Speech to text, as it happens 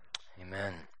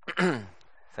Amen.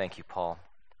 Thank you, Paul.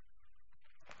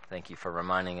 Thank you for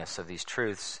reminding us of these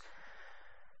truths.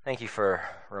 Thank you for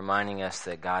reminding us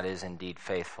that God is indeed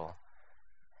faithful,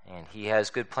 and He has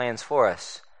good plans for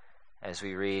us, as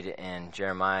we read in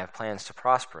Jeremiah, plans to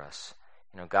prosper us.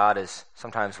 God is,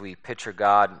 sometimes we picture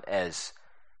God as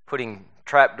putting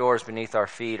trapdoors beneath our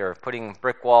feet, or putting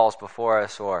brick walls before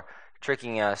us, or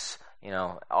tricking us,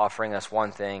 offering us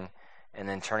one thing, and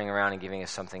then turning around and giving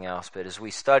us something else. But as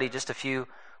we studied just a few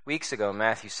weeks ago,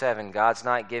 Matthew 7, God's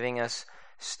not giving us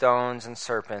stones and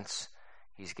serpents.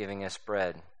 He's giving us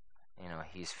bread.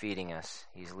 He's feeding us.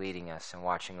 He's leading us and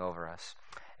watching over us.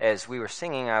 As we were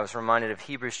singing, I was reminded of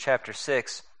Hebrews chapter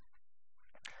 6,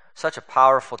 such a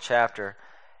powerful chapter.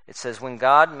 It says, when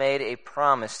God made a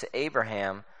promise to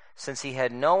Abraham, since he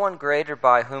had no one greater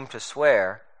by whom to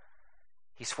swear,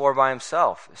 he swore by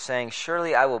himself, saying,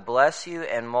 surely I will bless you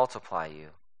and multiply you.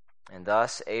 And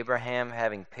thus Abraham,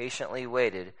 having patiently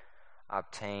waited,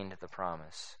 obtained the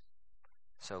promise.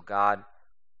 So God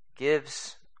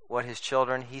gives what His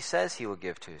children, He says He will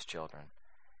give to His children.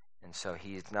 And so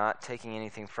He's not taking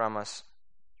anything from us,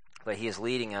 but He is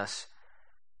leading us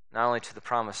not only to the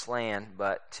promised land,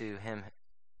 but to Him,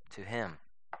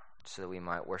 so that we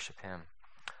might worship Him.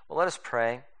 Well, let us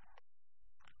pray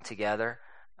together.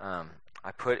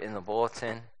 I put in the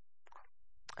bulletin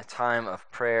a time of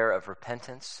prayer of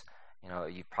repentance.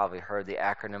 You've probably heard the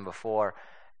acronym before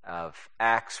of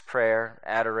ACTS, prayer,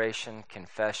 adoration,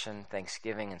 confession,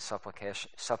 thanksgiving, and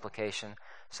supplication.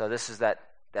 So this is that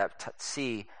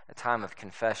C, a time of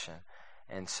confession.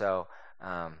 And so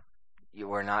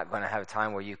we're not going to have a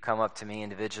time where you come up to me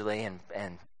individually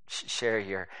and share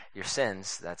your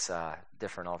sins. That's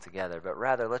different altogether. But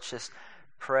rather, let's just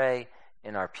pray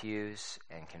in our pews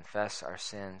and confess our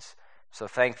sins. So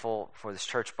thankful for this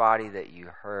church body that you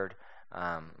heard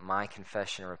my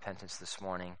confession and repentance this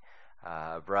morning.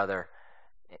 A brother,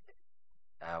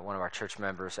 one of our church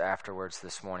members afterwards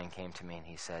this morning came to me and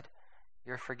he said,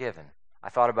 you're forgiven. I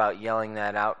thought about yelling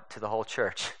that out to the whole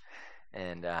church,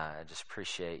 and I just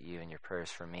appreciate you and your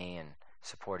prayers for me and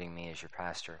supporting me as your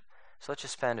pastor. So let's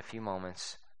just spend a few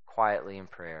moments quietly in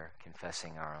prayer,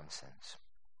 confessing our own sins.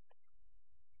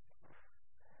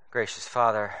 Gracious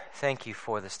Father, thank you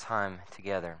for this time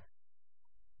together.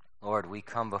 Lord, we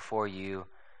come before you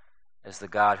as the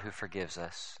God who forgives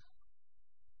us.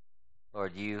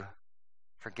 Lord, you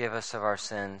forgive us of our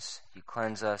sins. You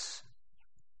cleanse us.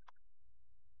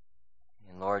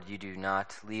 And Lord, you do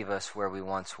not leave us where we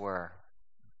once were.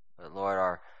 But Lord,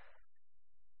 our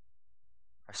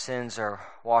sins are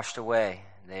washed away.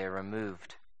 They are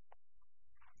removed.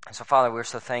 And so, Father, we're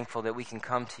so thankful that we can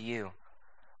come to you.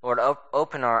 Lord,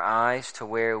 open our eyes to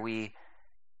where we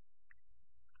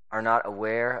are not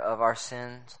aware of our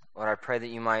sins. Lord, I pray that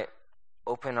you might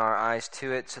open our eyes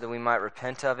to it so that we might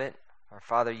repent of it. Our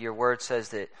Father, your word says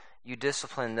that you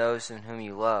discipline those in whom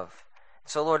you love.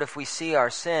 So, Lord, if we see our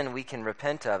sin, we can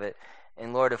repent of it.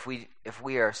 And Lord, if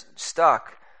we are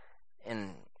stuck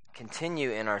and continue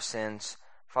in our sins,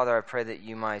 Father, I pray that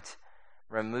you might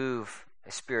remove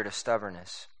a spirit of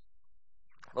stubbornness.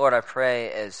 Lord, I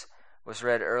pray, as was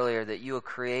read earlier, that you will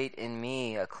create in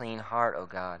me a clean heart, O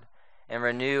God, and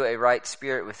renew a right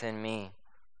spirit within me.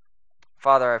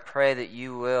 Father, I pray that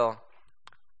you will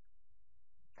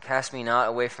cast me not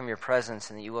away from your presence,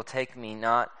 and that you will take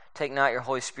not your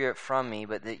Holy Spirit from me,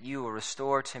 but that you will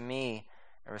restore to me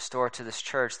and restore to this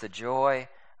church the joy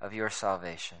of your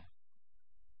salvation.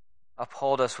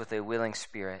 Uphold us with a willing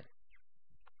spirit.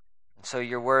 And so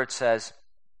your word says,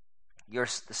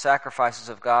 the sacrifices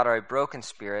of God are a broken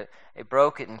spirit, a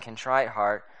broken and contrite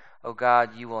heart, O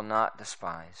God, you will not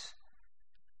despise.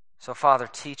 So, Father,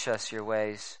 teach us your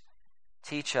ways.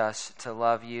 Teach us to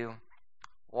love you.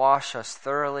 Wash us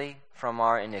thoroughly from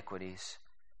our iniquities.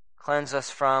 Cleanse us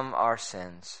from our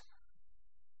sins,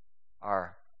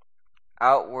 our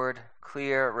outward,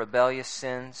 clear, rebellious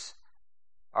sins,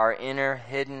 our inner,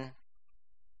 hidden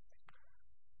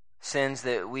sins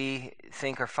that we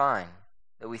think are fine,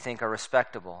 that we think are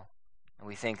respectable, and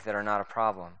we think that are not a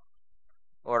problem.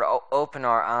 Lord, open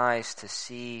our eyes to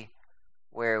see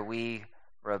where we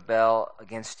rebel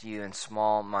against you in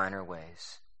small, minor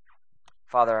ways.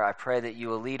 Father, I pray that you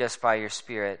will lead us by your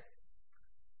Spirit.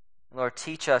 Lord,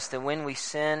 teach us that when we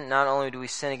sin, not only do we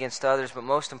sin against others, but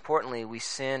most importantly, we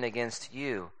sin against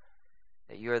you,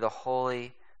 that you are the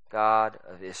holy God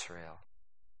of Israel.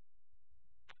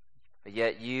 But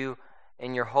yet you,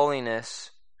 in your holiness,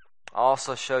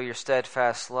 also show your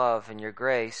steadfast love and your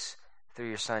grace through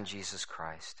your Son, Jesus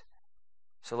Christ.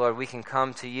 So, Lord, we can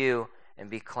come to you and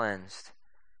be cleansed.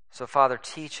 So, Father,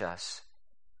 teach us,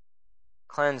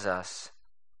 cleanse us,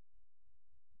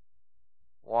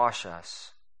 wash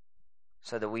us,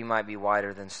 so that we might be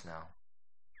whiter than snow.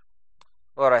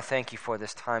 Lord, I thank you for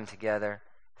this time together.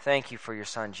 Thank you for your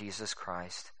Son, Jesus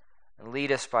Christ. And lead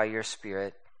us by your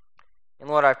Spirit. And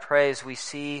Lord, I pray as we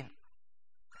see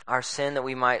our sin that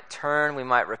we might turn, we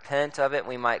might repent of it,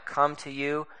 we might come to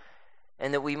you,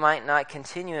 and that we might not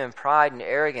continue in pride and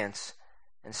arrogance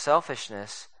and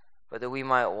selfishness, but that we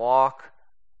might walk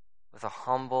with a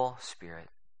humble spirit.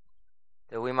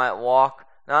 That we might walk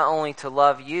not only to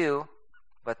love you,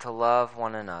 but to love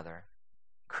one another.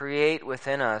 Create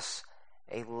within us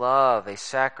a love, a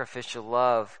sacrificial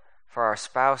love for our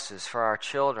spouses, for our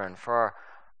children, for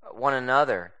one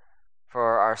another,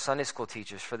 for our Sunday school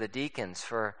teachers, for the deacons,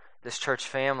 for this church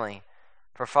family.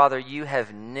 For Father, you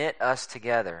have knit us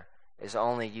together as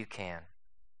only you can.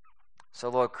 So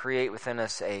Lord, create within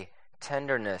us a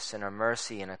tenderness and a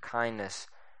mercy and a kindness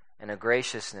and a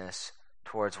graciousness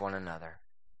towards one another.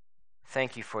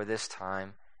 Thank you for this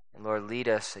time. And Lord, lead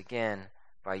us again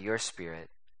by your Spirit.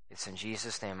 It's in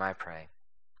Jesus' name I pray.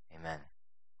 Amen.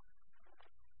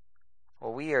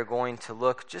 Well, we are going to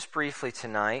look just briefly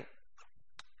tonight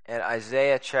at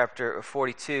Isaiah chapter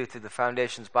 42 through the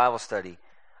Foundations Bible Study.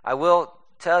 I will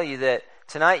tell you that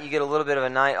tonight you get a little bit of a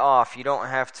night off. You don't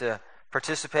have to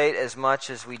participate as much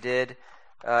as we did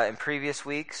in previous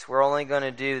weeks. We're only going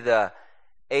to do the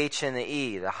H and the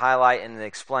E, the highlight and the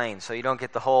explain. So you don't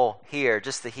get the whole here,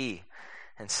 just the he.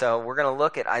 And so we're going to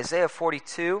look at Isaiah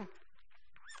 42.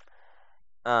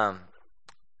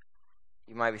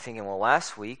 You might be thinking, well,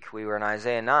 last week we were in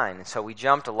Isaiah 9, and so we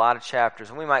jumped a lot of chapters,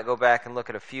 and we might go back and look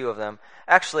at a few of them.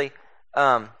 Actually,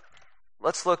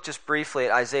 let's look just briefly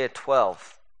at Isaiah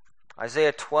 12.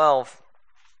 Isaiah 12,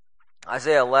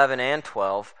 Isaiah 11 and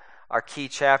 12 are key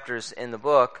chapters in the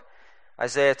book.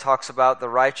 Isaiah talks about the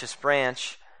righteous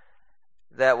branch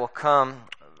that will come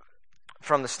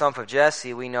from the stump of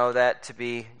Jesse. We know that to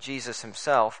be Jesus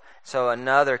himself. So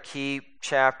another key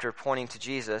chapter pointing to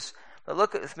Jesus. But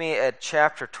look with me at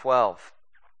chapter 12.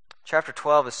 Chapter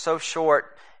 12 is so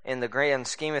short in the grand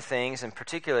scheme of things, and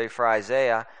particularly for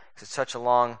Isaiah, because it's such a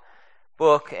long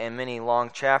book and many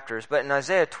long chapters. But in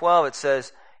Isaiah 12 it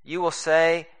says, "You will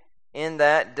say in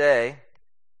that day,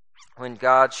 when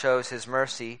God shows his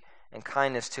mercy and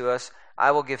kindness to us, I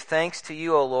will give thanks to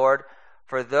you, O Lord,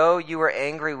 for though you were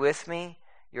angry with me,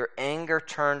 your anger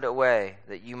turned away,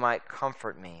 that you might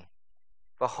comfort me.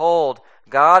 Behold,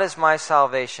 God is my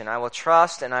salvation. I will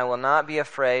trust and I will not be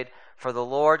afraid, for the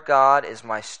Lord God is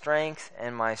my strength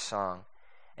and my song,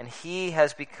 and he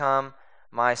has become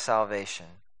my salvation."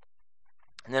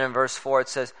 And then in verse 4 it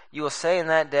says, "You will say in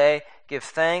that day, give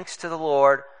thanks to the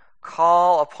Lord,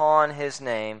 call upon his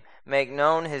name, make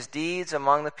known his deeds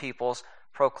among the peoples,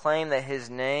 proclaim that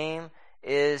his name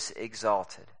is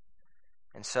exalted."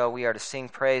 And so we are to sing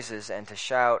praises and to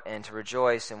shout and to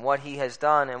rejoice in what he has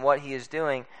done and what he is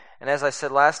doing. And as I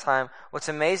said last time, what's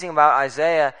amazing about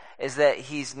Isaiah is that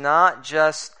he's not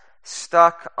just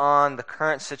stuck on the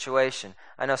current situation.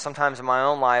 I know sometimes in my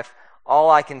own life, all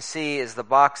I can see is the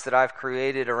box that I've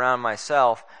created around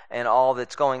myself and all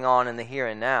that's going on in the here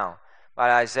and now. But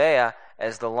Isaiah,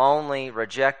 as the lonely,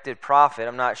 rejected prophet,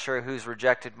 I'm not sure who's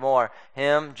rejected more,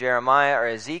 him, Jeremiah, or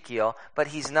Ezekiel, but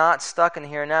he's not stuck in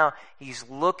here now. He's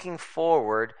looking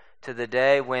forward to the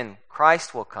day when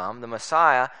Christ will come, the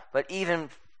Messiah, but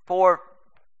even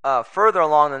further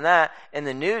along than that, in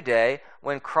the new day,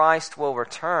 when Christ will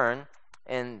return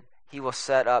and he will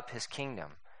set up his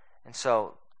kingdom. And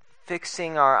so,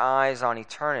 fixing our eyes on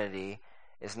eternity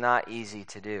is not easy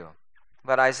to do.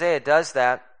 But Isaiah does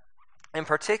that, and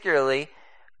particularly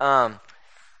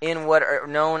in what are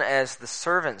known as the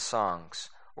servant songs.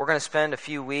 We're going to spend a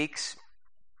few weeks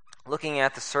looking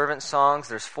at the servant songs.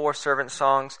 There's 4 servant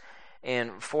songs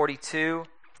in 42,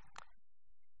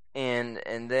 and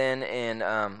then in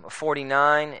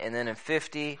 49, and then in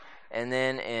 50, and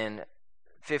then in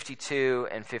 52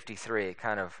 and 53. It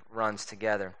kind of runs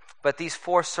together. But these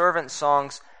 4 servant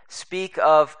songs speak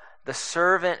of the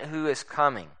servant who is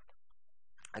coming.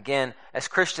 Again, as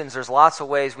Christians, there's lots of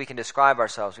ways we can describe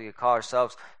ourselves. We could call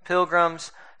ourselves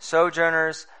pilgrims,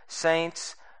 sojourners,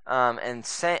 saints, and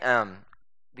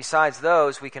besides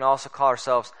those, we can also call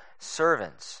ourselves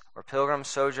servants. We're pilgrims,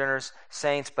 sojourners,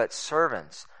 saints, but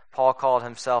servants. Paul called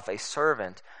himself a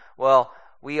servant. Well,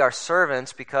 we are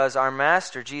servants because our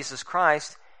Master, Jesus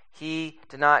Christ, he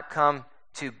did not come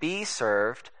to be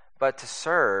served, but to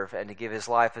serve and to give his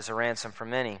life as a ransom for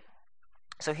many.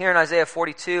 So here in Isaiah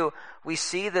 42, we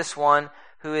see this one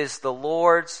who is the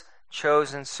Lord's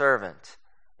chosen servant.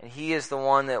 And he is the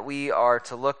one that we are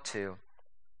to look to.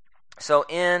 So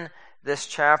in this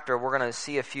chapter, we're going to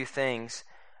see a few things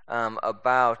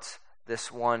about this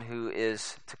one who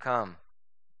is to come.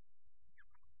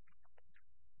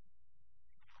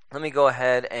 Let me go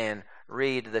ahead and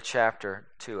read the chapter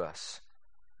to us.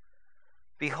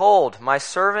 Behold, my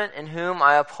servant in whom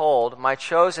I uphold, my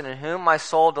chosen in whom my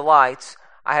soul delights,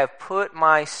 I have put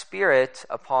my spirit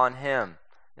upon him.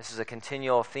 This is a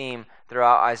continual theme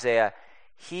throughout Isaiah.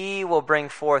 He will bring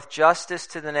forth justice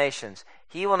to the nations.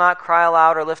 He will not cry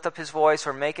aloud or lift up his voice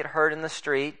or make it heard in the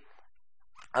street.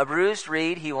 A bruised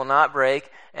reed he will not break,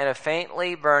 and a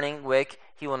faintly burning wick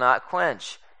he will not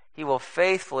quench. He will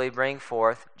faithfully bring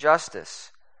forth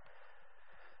justice.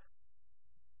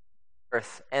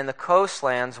 Earth and the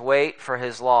coastlands wait for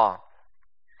his law.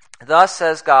 Thus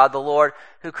says God, the Lord,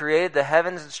 who created the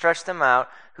heavens and stretched them out,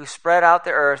 who spread out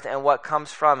the earth and what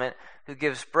comes from it, who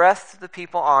gives breath to the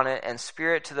people on it and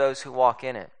spirit to those who walk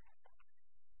in it.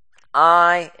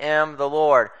 I am the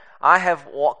Lord. I have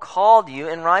called you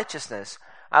in righteousness.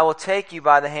 I will take you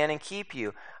by the hand and keep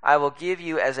you. I will give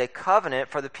you as a covenant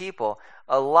for the people,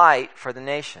 a light for the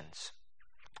nations.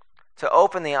 To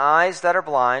open the eyes that are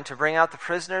blind, to bring out the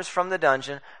prisoners from the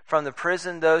dungeon, from the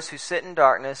prison those who sit in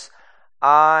darkness.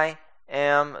 I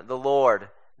am the Lord.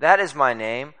 That is my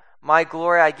name. My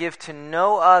glory I give to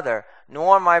no other,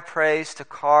 nor my praise to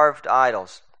carved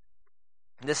idols.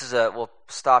 We'll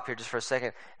stop here just for a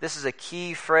second. This is a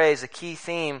key phrase, a key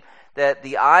theme, that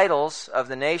the idols of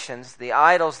the nations, the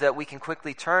idols that we can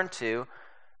quickly turn to,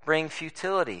 bring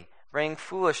futility, bring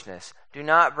foolishness, do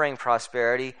not bring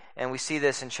prosperity. And we see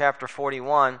this in chapter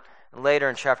 41, and later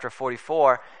in chapter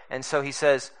 44. And so he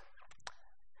says,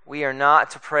 we are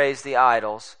not to praise the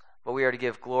idols, but we are to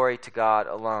give glory to God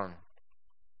alone.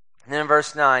 And then in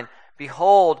verse 9,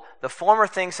 behold, the former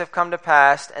things have come to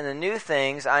pass, and the new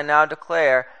things I now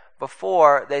declare,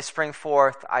 before they spring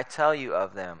forth, I tell you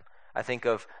of them. I think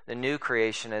of the new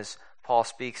creation as Paul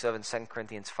speaks of in 2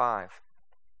 Corinthians 5.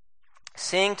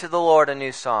 Sing to the Lord a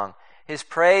new song, his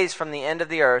praise from the end of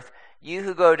the earth, you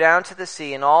who go down to the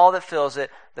sea and all that fills it,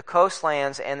 the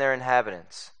coastlands and their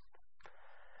inhabitants.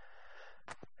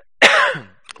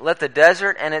 Let the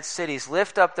desert and its cities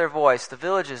lift up their voice, the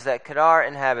villages that Kedar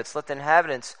inhabits. Let the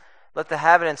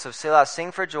inhabitants of Selah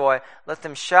sing for joy. Let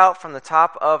them shout from the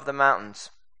top of the mountains.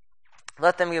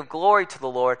 Let them give glory to the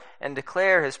Lord and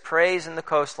declare his praise in the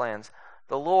coastlands.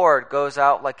 The Lord goes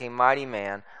out like a mighty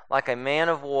man, like a man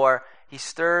of war. He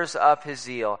stirs up his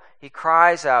zeal. He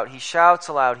cries out. He shouts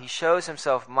aloud. He shows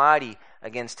himself mighty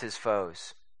against his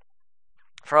foes.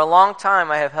 For a long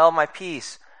time I have held my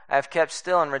peace. I have kept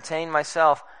still and retained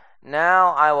myself.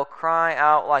 Now I will cry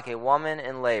out like a woman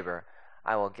in labor.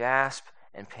 I will gasp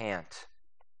and pant.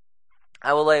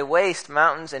 I will lay waste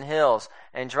mountains and hills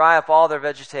and dry up all their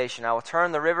vegetation. I will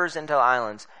turn the rivers into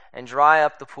islands and dry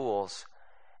up the pools.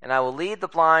 And I will lead the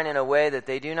blind in a way that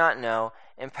they do not know.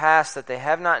 In paths that they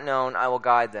have not known, I will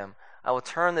guide them. I will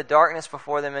turn the darkness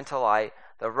before them into light,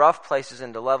 the rough places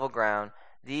into level ground.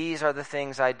 These are the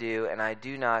things I do, and I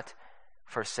do not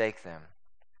forsake them.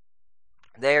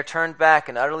 They are turned back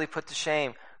and utterly put to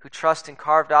shame, who trust in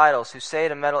carved idols, who say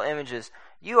to metal images,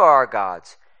 you are our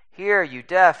gods. Hear, you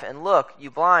deaf, and look,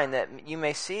 you blind, that you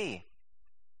may see.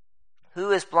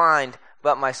 Who is blind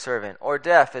but my servant, or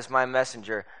deaf as my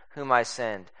messenger, whom I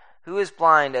send? Who is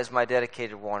blind as my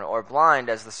dedicated one, or blind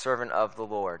as the servant of the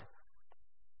Lord?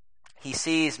 He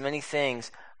sees many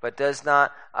things, but does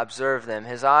not observe them.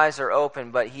 His eyes are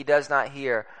open, but he does not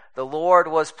hear. The Lord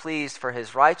was pleased for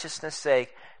his righteousness'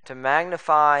 sake to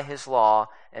magnify his law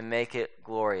and make it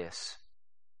glorious.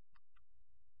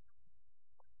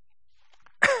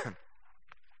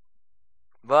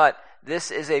 But this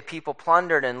is a people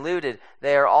plundered and looted.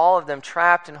 They are all of them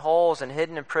trapped in holes and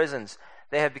hidden in prisons.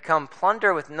 They have become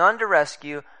plunder with none to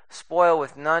rescue, spoil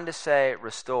with none to say,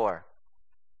 restore.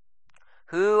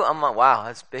 Wow,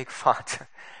 that's big font.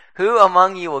 Who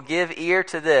among you will give ear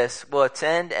to this, will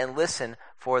attend and listen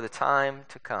for the time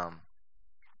to come?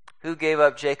 Who gave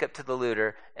up Jacob to the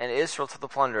looter and Israel to the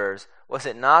plunderers? Was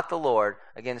it not the Lord,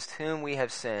 against whom we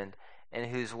have sinned, in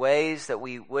whose ways that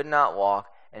we would not walk,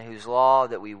 and whose law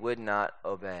that we would not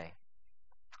obey?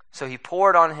 So he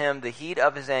poured on him the heat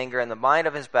of his anger and the might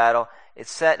of his battle. It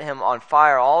set him on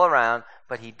fire all around,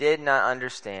 but he did not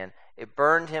understand. It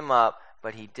burned him up,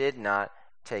 but he did not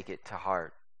take it to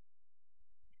heart.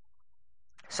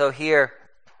 So here,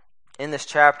 in this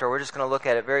chapter, we're just going to look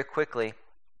at it very quickly.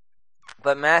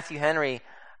 But Matthew Henry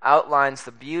outlines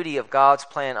the beauty of God's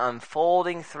plan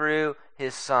unfolding through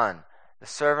his Son, the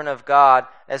servant of God,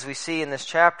 as we see in this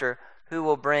chapter, who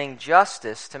will bring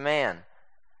justice to man.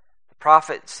 The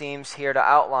prophet seems here to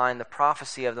outline the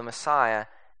prophecy of the Messiah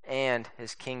and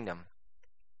his kingdom.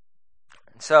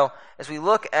 So, as we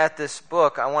look at this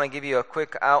book, I want to give you a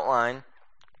quick outline.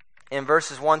 In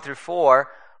verses 1 through 4,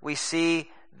 we see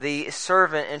the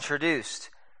servant introduced,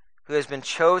 who has been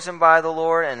chosen by the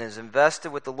Lord and is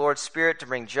invested with the Lord's Spirit to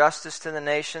bring justice to the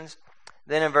nations.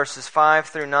 Then in verses 5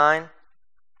 through 9,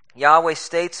 Yahweh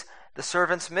states the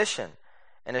servant's mission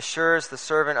and assures the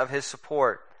servant of his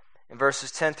support. In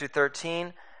verses 10 through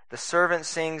 13, the servant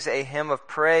sings a hymn of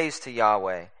praise to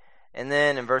Yahweh. And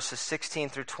then in verses 16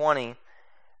 through 20,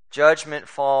 judgment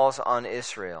falls on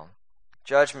Israel.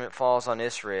 Judgment falls on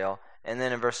Israel. And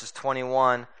then in verses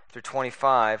 21 through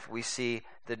 25, we see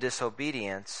the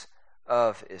disobedience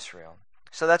of Israel.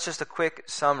 So that's just a quick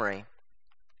summary.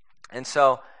 And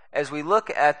so, as we look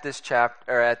at this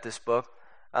chapter, or at this book,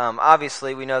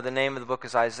 obviously we know the name of the book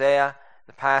is Isaiah.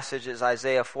 The passage is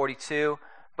Isaiah 42.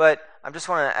 But I just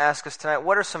want to ask us tonight,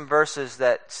 what are some verses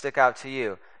that stick out to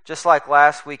you? Just like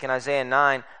last week in Isaiah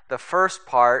 9, the first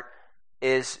part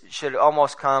should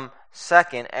almost come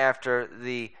second after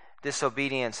the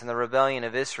disobedience and the rebellion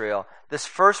of Israel. This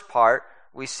first part,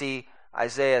 we see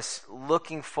Isaiah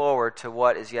looking forward to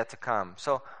what is yet to come.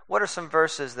 So, what are some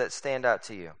verses that stand out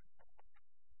to you?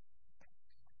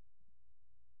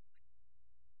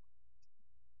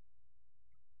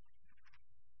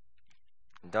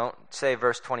 Don't say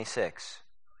verse 26.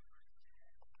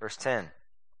 Verse 10.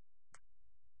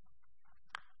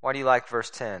 Why do you like verse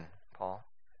 10, Paul?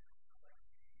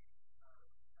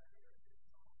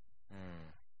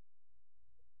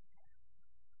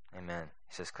 Amen.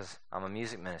 He says, because I'm a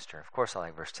music minister. Of course I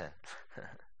like verse 10.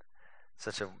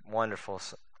 Such a wonderful,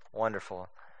 wonderful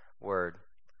word.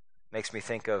 Makes me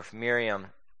think of Miriam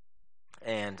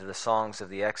and the songs of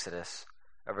the Exodus,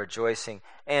 of rejoicing.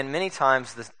 And many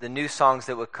times the new songs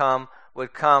that would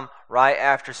come right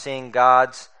after seeing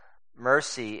God's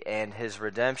mercy and his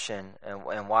redemption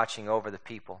and watching over the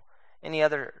people. Any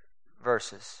other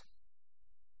verses?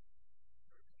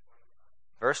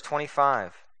 Verse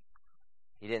 25.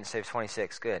 You didn't say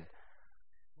 26. Good.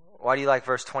 Why do you like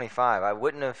verse 25? I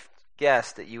wouldn't have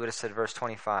guessed that you would have said verse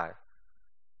 25.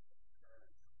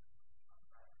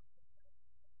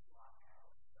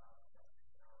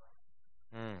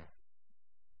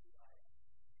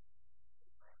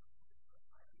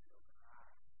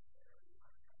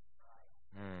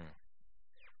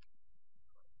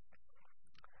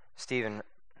 Stephen,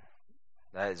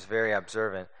 that is very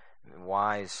observant,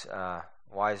 wise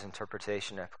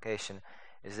interpretation, application,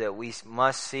 is that we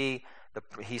must see,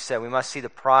 he said, we must see the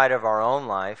pride of our own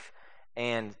life,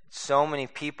 and so many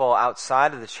people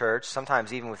outside of the church,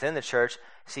 sometimes even within the church,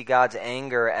 see God's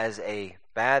anger as a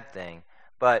bad thing.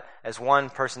 But as one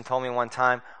person told me one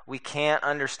time, we can't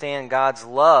understand God's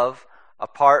love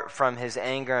apart from his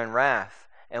anger and wrath,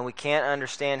 and we can't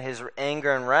understand his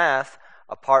anger and wrath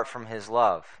apart from his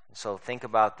love. So think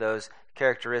about those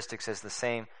characteristics as the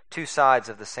same, two sides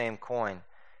of the same coin.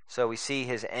 So we see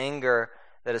his anger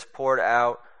that is poured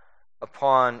out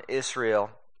upon Israel,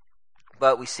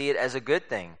 but we see it as a good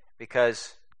thing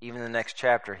because even in the next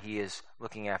chapter he is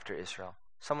looking after Israel.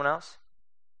 Someone else?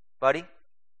 Buddy?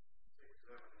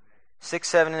 6,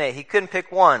 7, and 8. He couldn't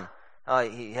pick one.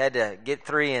 He had to get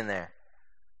 3 in there.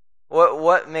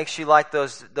 What makes you like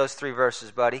those 3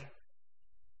 verses, buddy?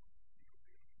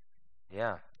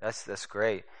 Yeah, that's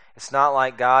great. It's not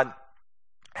like God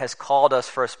has called us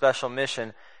for a special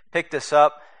mission, picked us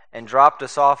up, and dropped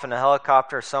us off in a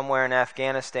helicopter somewhere in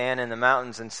Afghanistan in the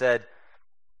mountains and said,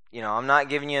 I'm not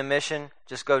giving you a mission,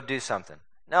 just go do something.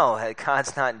 No,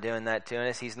 God's not doing that to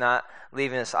us. He's not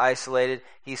leaving us isolated.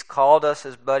 He's called us,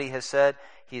 as Buddy has said,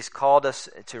 he's called us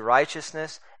to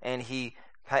righteousness, and he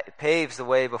paves the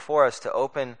way before us to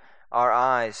open our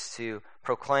eyes to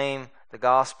proclaim the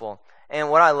gospel. And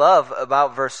what I love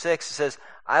about verse 6, it says,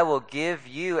 I will give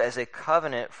you as a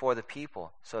covenant for the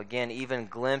people. So again, even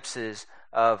glimpses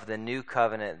of the new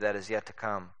covenant that is yet to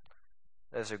come.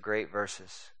 Those are great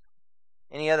verses.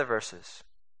 Any other verses?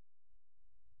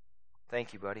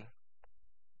 Thank you, buddy.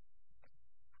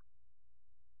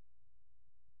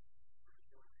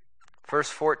 Verse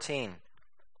 14.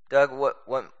 Doug,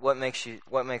 what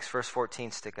makes verse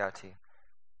 14 stick out to you?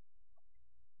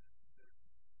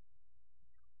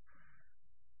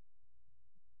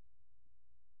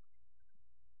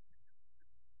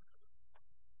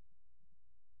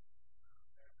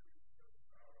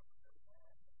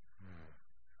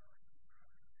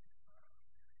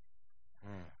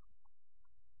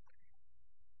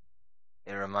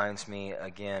 It reminds me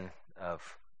again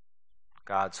of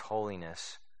God's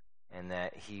holiness and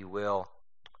that he will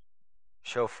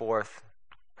show forth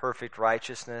perfect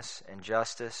righteousness and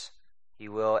justice. He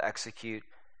will execute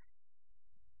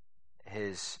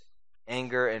his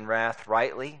anger and wrath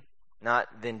rightly,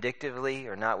 not vindictively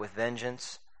or not with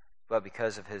vengeance, but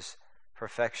because of his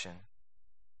perfection.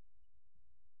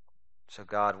 So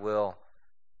God will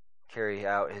carry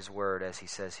out his word as he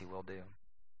says he will do.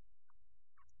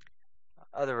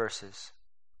 Other verses.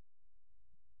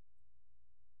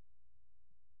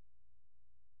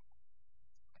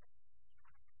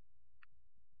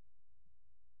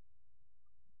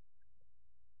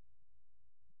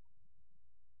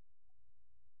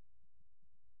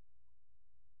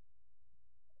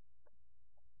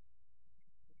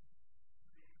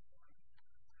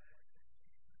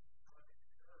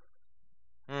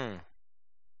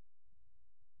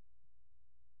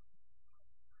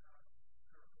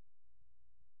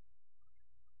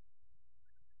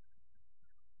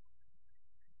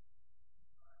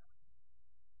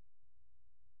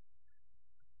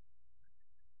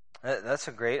 That's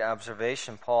a great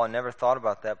observation, Paul. I never thought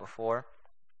about that before.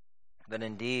 But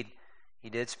indeed, he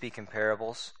did speak in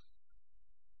parables.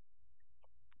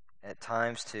 At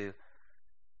times to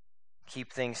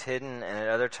keep things hidden, and at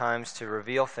other times to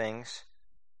reveal things.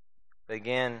 But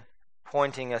again,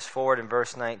 pointing us forward in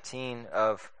verse 19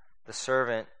 of the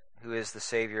servant who is the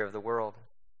Savior of the world.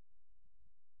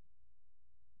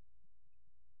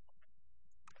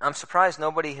 I'm surprised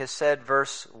nobody has said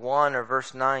verse 1 or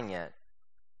verse 9 yet.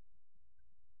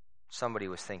 Somebody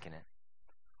was thinking it.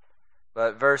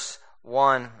 But verse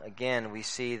 1, again, we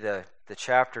see the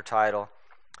chapter title,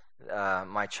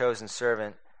 My Chosen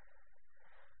Servant.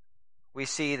 We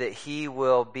see that he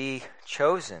will be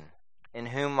chosen, in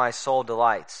whom my soul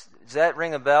delights. Does that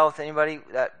ring a bell with anybody?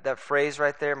 That phrase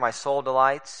right there, my soul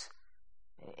delights?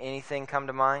 Anything come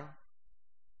to mind?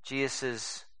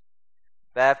 Jesus'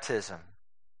 baptism,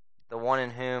 the one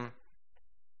in whom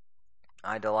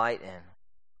I delight in.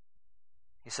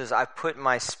 He says, I put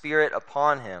my spirit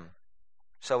upon him.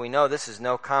 So we know this is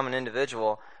no common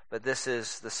individual, but this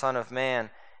is the Son of Man,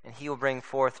 and he will bring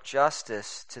forth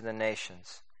justice to the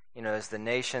nations. You know, as the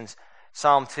nations,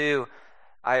 Psalm 2,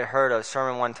 I heard a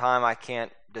sermon one time, I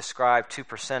can't describe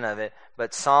 2% of it,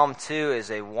 but Psalm 2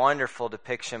 is a wonderful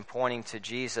depiction pointing to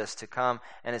Jesus to come,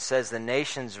 and it says the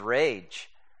nations rage,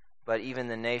 but even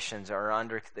the nations are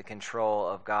under the control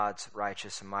of God's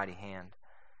righteous and mighty hand.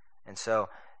 And so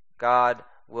God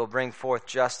will bring forth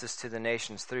justice to the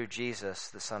nations through Jesus,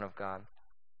 the Son of God.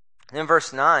 And then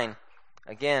verse 9,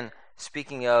 again,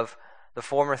 speaking of the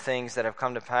former things that have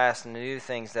come to pass and the new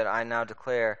things that I now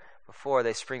declare, before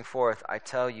they spring forth, I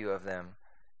tell you of them.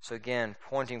 So again,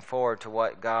 pointing forward to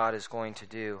what God is going to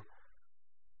do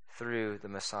through the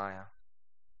Messiah.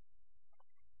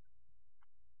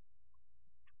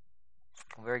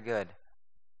 Very good.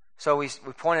 So we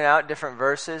pointed out different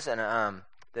verses and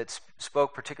that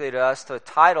spoke particularly to us. The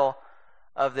title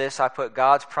of this, I put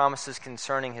God's promises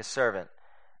concerning his servant.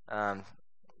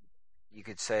 You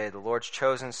could say the Lord's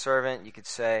chosen servant. You could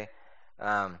say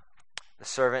the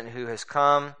servant who has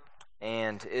come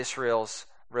and Israel's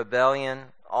rebellion.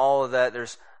 All of that.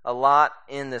 There's a lot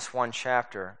in this one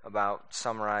chapter about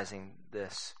summarizing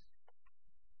this.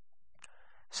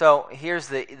 So here's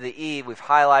the E. We've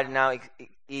highlighted now.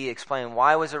 E explain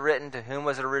why was it written, to whom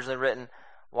was it originally written,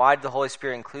 why did the Holy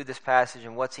Spirit include this passage,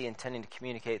 and what's he intending to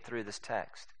communicate through this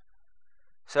text.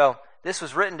 So this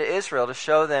was written to Israel to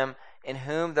show them in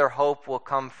whom their hope will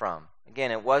come from.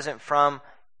 Again, it wasn't from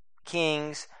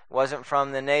kings, it wasn't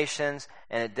from the nations,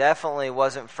 and it definitely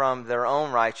wasn't from their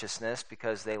own righteousness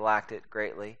because they lacked it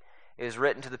greatly. It was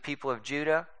written to the people of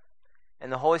Judah,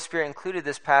 and the Holy Spirit included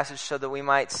this passage so that we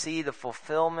might see the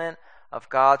fulfillment of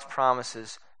God's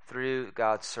promises through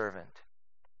God's servant.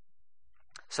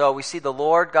 So we see the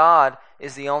Lord God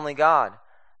is the only God.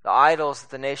 The idols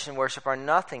that the nation worship are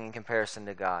nothing in comparison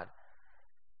to God.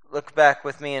 Look back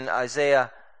with me in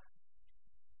Isaiah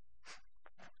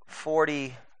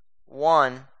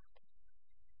 41.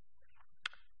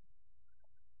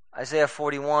 Isaiah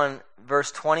 41,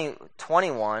 verse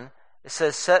 21. It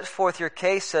says, set forth your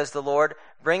case, says the Lord.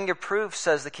 Bring your proofs,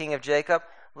 says the King of Jacob.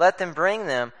 Let them bring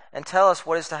them, and tell us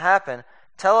what is to happen.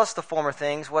 Tell us the former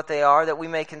things, what they are, that we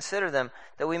may consider them,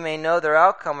 that we may know their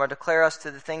outcome, or declare us to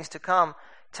the things to come.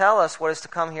 Tell us what is to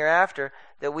come hereafter,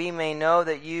 that we may know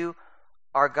that you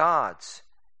are gods.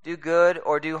 Do good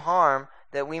or do harm,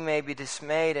 that we may be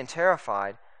dismayed and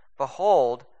terrified.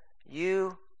 Behold,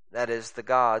 you, that is the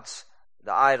gods,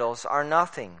 the idols, are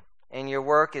nothing, and your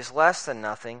work is less than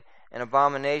nothing. An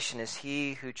abomination is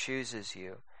he who chooses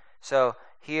you. So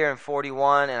here in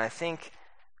 41, and I think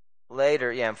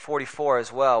later, in 44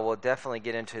 as well, we'll definitely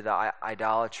get into the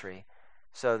idolatry.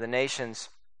 So the nations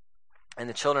and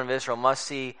the children of Israel must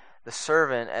see the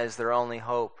servant as their only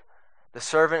hope. The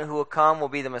servant who will come will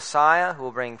be the Messiah, who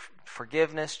will bring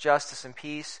forgiveness, justice, and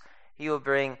peace. He will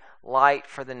bring light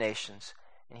for the nations,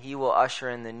 and he will usher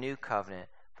in the new covenant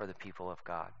for the people of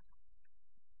God.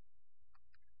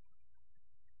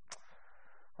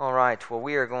 All right, well,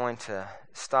 we are going to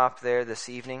stop there this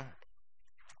evening.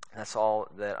 That's all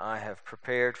that I have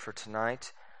prepared for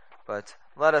tonight. But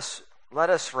let us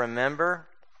remember.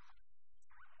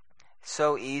 It's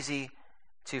so easy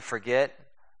to forget,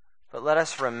 but let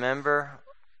us remember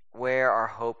where our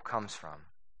hope comes from.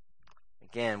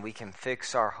 Again, we can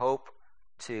fix our hope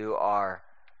to our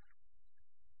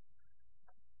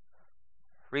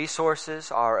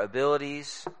resources, our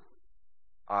abilities,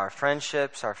 our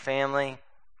friendships, our family,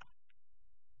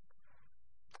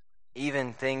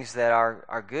 even things that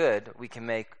are good. We can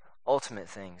make ultimate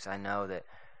things. I know that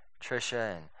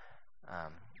Tricia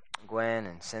and Gwen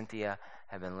and Cynthia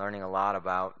have been learning a lot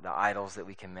about the idols that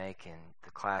we can make in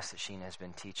the class that Sheena has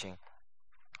been teaching.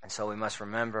 And so we must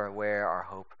remember where our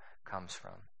hope comes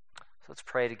from. So let's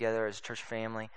pray together as a church family.